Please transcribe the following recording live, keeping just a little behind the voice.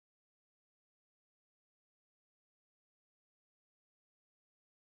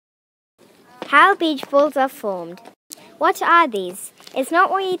How beach balls are formed. What are these? It's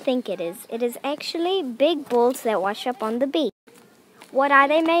not what you think it is. It is actually big balls that wash up on the beach. What are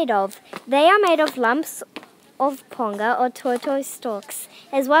they made of? They are made of lumps of ponga or tortoise stalks,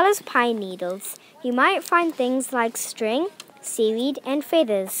 as well as pine needles. You might find things like string, seaweed, and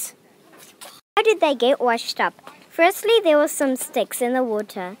feathers. How did they get washed up? Firstly, there were some sticks in the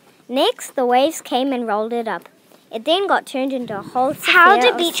water. Next, the waves came and rolled it up. It then got turned into a whole sphere How of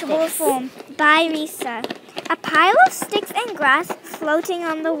do beach balls sticks. form? By Risa. A pile of sticks and grass floating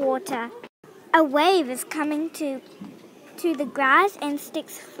on the water. A wave is coming to the grass and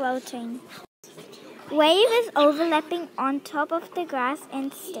sticks floating. Wave is overlapping on top of the grass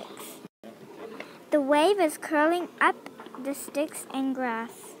and sticks. The wave is curling up the sticks and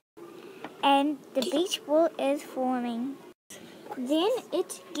grass. And the beach ball is forming. Then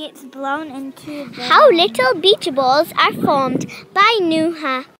it gets blown into the... How little beach balls are formed by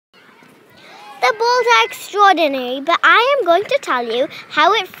Nuha. The balls are extraordinary, but I am going to tell you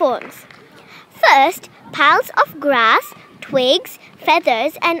how it forms. First, piles of grass, twigs,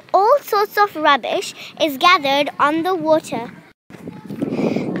 feathers, and all sorts of rubbish is gathered on the water.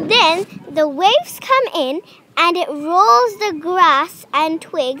 Then the waves come in and it rolls the grass and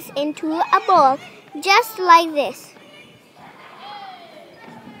twigs into a ball, just like this.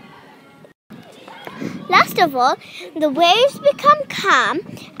 Last of all, the waves become calm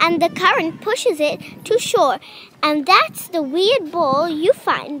and the current pushes it to shore. And that's the weird ball you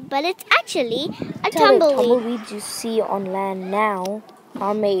find, but it's actually a tumbleweed. The tumbleweeds you see on land now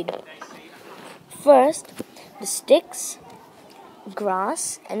are made. First, the sticks,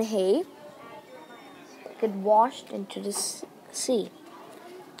 grass, and hay get washed into the sea.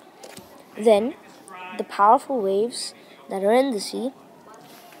 Then, the powerful waves that are in the sea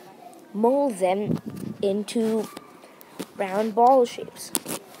mold them into round ball shapes.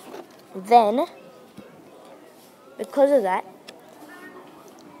 Then, because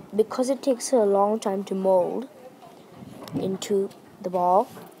it takes a long time to mold into the ball,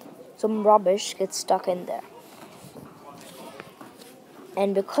 some rubbish gets stuck in there.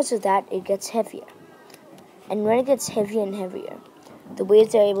 And because of that, it gets heavier. And when it gets heavier and heavier, the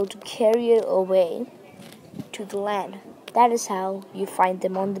waves are able to carry it away to the land. That is how you find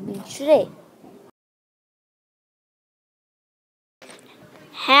them on the beach today.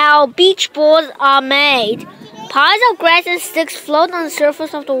 How beach balls are made. Piles of grass and sticks float on the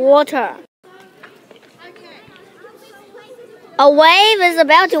surface of the water. A wave is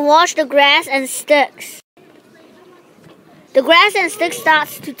about to wash the grass and sticks. The grass and sticks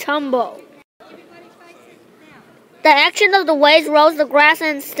starts to tumble. The action of the waves rolls the grass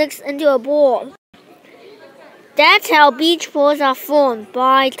and sticks into a ball. That's how beach balls are formed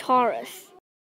by Taurus.